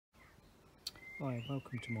Hi,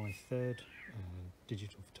 welcome to my third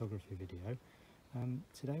digital photography video.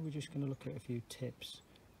 Today we're just going to look at a few tips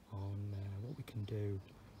on what we can do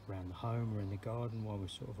around the home or in the garden while we're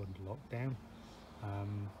sort of under lockdown.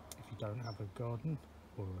 If you don't have a garden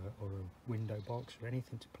or a window box or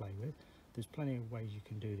anything to play with, there's plenty of ways you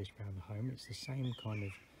can do this around the home. It's the same kind of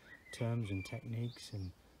terms and techniques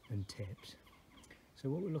and tips. So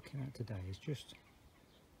what we're looking at today is just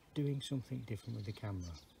doing something different with the camera.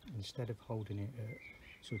 Instead of holding it at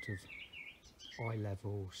sort of eye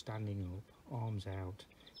level, standing up, arms out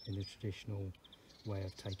in the traditional way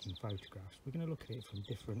of taking photographs, we're going to look at it from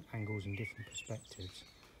different angles and different perspectives,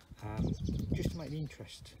 just to make the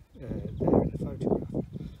interest there in the photograph.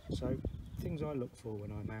 So things I look for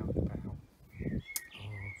when I'm out and about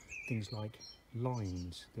are things like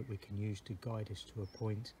lines that we can use to guide us to a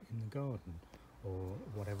point in the garden or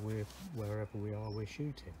wherever we are we're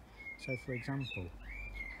shooting. So for example,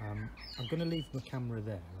 I'm going to leave my camera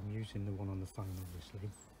there. I'm using the one on the phone obviously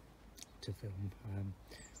to film.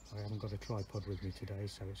 I haven't got a tripod with me today,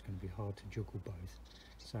 so it's going to be hard to juggle both.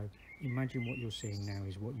 So imagine what you're seeing now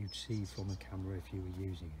is what you'd see from a camera if you were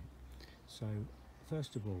using it. So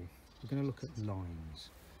first of all, we're going to look at lines.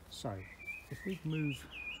 So if we move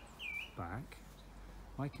back,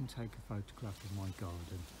 I can take a photograph of my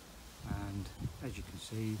garden, and as you can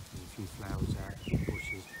see, there's a few flowers out, a few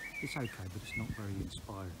bushes. It's okay, but it's not very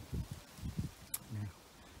inspiring. Now,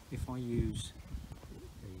 if I use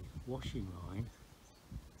the washing line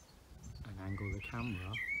and angle the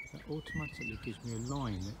camera, that automatically gives me a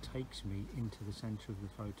line that takes me into the centre of the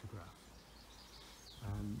photograph.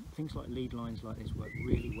 Things like lead lines like this work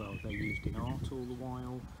really well. They're used in art all the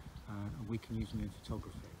while, and we can use them in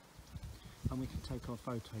photography. And we can take our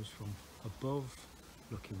photos from above,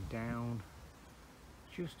 looking down,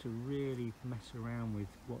 just to really mess around with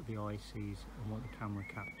what the eye sees and what the camera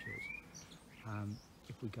captures.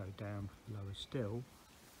 If we go down lower still,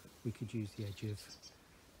 we could use the edge of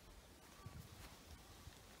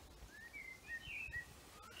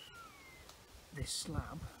this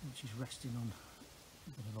slab, which is resting on a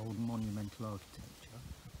bit of old monumental architecture,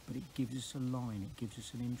 but it gives us a line, it gives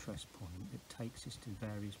us an interest point that takes us to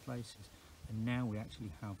various places. And now we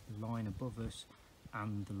actually have the line above us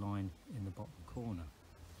and the line in the bottom corner.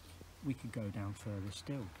 We could go down further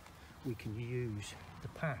still. We can use the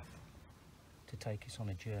path to take us on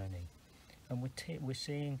a journey, and we're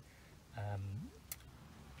seeing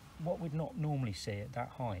what we'd not normally see at that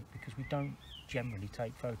height, because we don't generally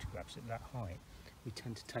take photographs at that height. We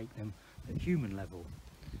tend to take them at human level,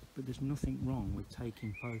 but there's nothing wrong with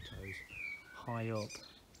taking photos high up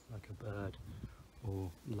like a bird, or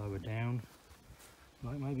lower down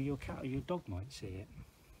like maybe your cat or your dog might see it.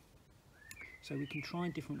 So we can try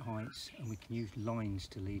different heights, and we can use lines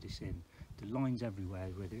to lead us in. The lines everywhere,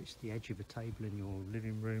 whether it's the edge of a table in your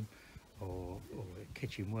living room or a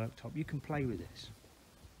kitchen worktop, you can play with this.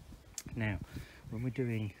 Now, when we're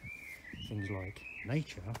doing things like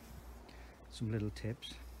nature, some little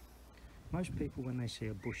tips. Most people, when they see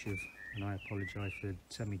a bush of, and I apologise for the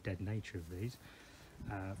semi-dead nature of these,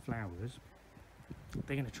 flowers,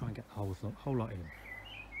 they're going to try and get the whole lot in.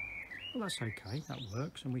 Well, that's okay, that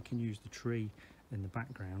works, and we can use the tree in the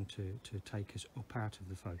background to take us up out of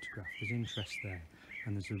the photograph. There's interest there,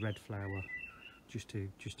 and there's a red flower just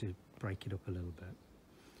to break it up a little bit.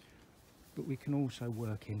 But we can also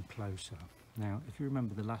work in closer. Now, if you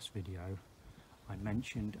remember the last video, I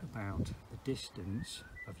mentioned about the distance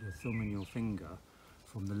of your thumb and your finger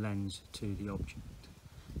from the lens to the object.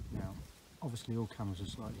 Now, obviously all cameras are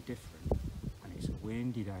slightly different, and it's a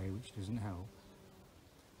windy day, which doesn't help.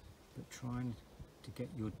 But trying to get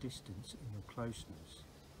your distance and your closeness,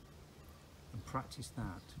 and practice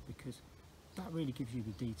that, because that really gives you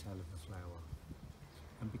the detail of the flower.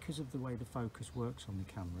 And because of the way the focus works on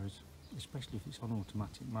the cameras, especially if it's on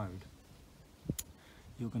automatic mode,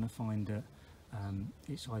 you're going to find that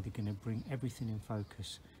it's either going to bring everything in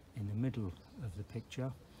focus in the middle of the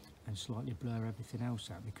picture and slightly blur everything else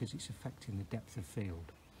out, because it's affecting the depth of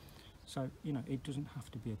field. So, you know, it doesn't have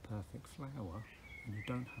to be a perfect flower, and you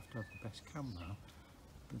don't have to have the best camera,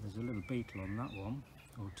 but there's a little beetle on that one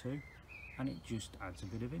or two, and it just adds a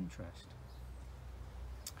bit of interest.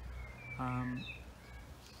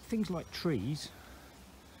 Things like trees,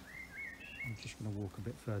 I'm just going to walk a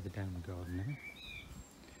bit further down the garden now.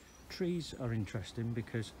 Trees are interesting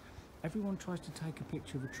because everyone tries to take a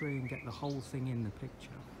picture of a tree and get the whole thing in the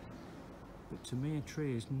picture, but to me a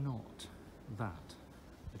tree is not that.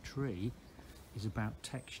 A tree is about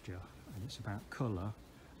texture, and it's about colour,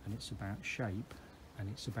 and it's about shape, and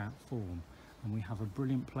it's about form. And we have a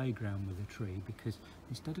brilliant playground with a tree, because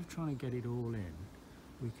instead of trying to get it all in,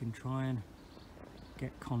 we can try and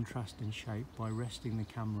get contrast and shape by resting the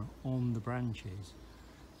camera on the branches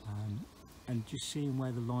and just seeing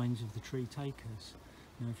where the lines of the tree take us.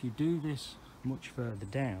 Now if you do this much further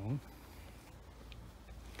down,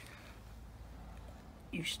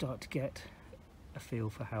 you start to get a feel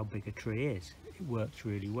for how big a tree is. It works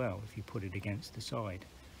really well if you put it against the side.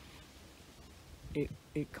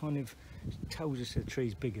 It kind of tells us the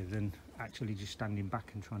tree's bigger than actually just standing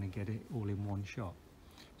back and trying to get it all in one shot.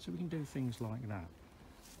 So we can do things like that.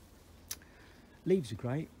 Leaves are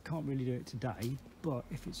great, can't really do it today, but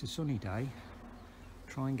if it's a sunny day,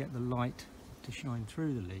 try and get the light to shine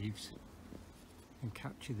through the leaves and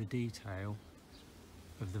capture the detail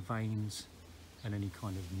of the veins and any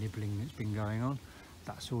kind of nibbling that's been going on.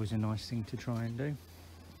 That's always a nice thing to try and do.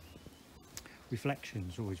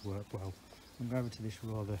 Reflections always work well. I'm going over to this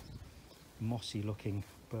rather mossy looking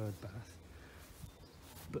bird bath,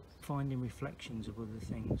 but finding reflections of other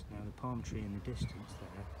things. Now the palm tree in the distance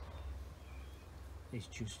there is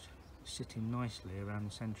just sitting nicely around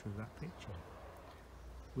the centre of that picture.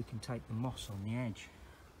 We can take the moss on the edge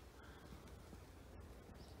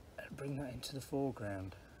and bring that into the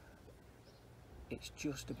foreground. It's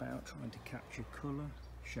just about trying to capture colour,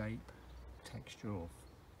 shape, texture, or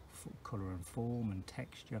colour and form and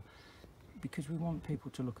texture, because we want people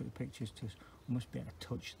to look at the pictures to almost be able to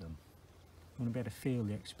touch them. We want to be able to feel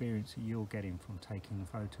the experience that you're getting from taking the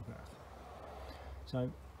photograph. So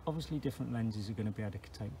obviously different lenses are going to be able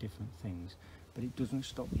to take different things, but it doesn't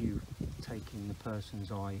stop you taking the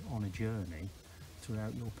person's eye on a journey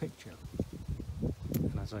throughout your picture.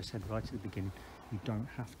 And as I said right at the beginning, you don't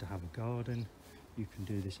have to have a garden. You can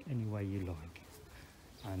do this any way you like,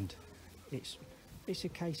 and it's a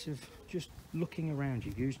case of just looking around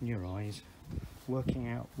you, using your eyes, working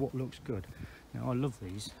out what looks good. Now I love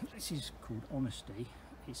these. This is called Honesty.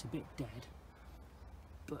 It's a bit dead,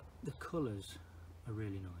 but the colours are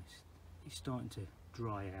really nice. It's starting to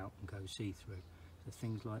dry out and go see-through. So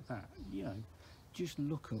things like that, you know, just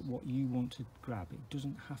look at what you want to grab. It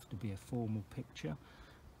doesn't have to be a formal picture.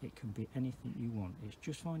 It can be anything you want. It's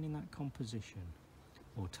just finding that composition,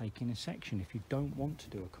 or taking a section if you don't want to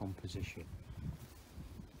do a composition.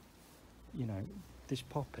 You know, this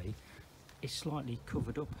poppy is slightly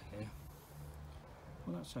covered up here.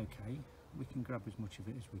 Well, that's okay. We can grab as much of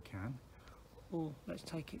it as we can. Or let's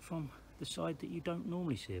take it from the side that you don't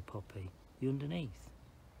normally see a poppy, the underneath.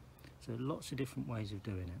 So lots of different ways of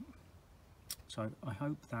doing it. So I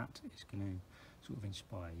hope that is going to sort of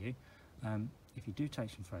inspire you. If you do take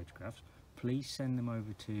some photographs, please send them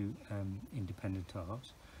over to Independent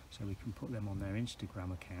Arts so we can put them on their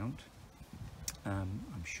Instagram account.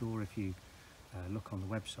 I'm sure if you look on the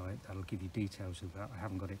website, that'll give you details of that. I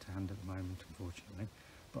haven't got it to hand at the moment, unfortunately,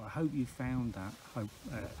 but I hope you found that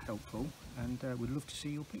helpful, and we'd love to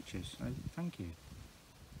see your pictures. So thank you.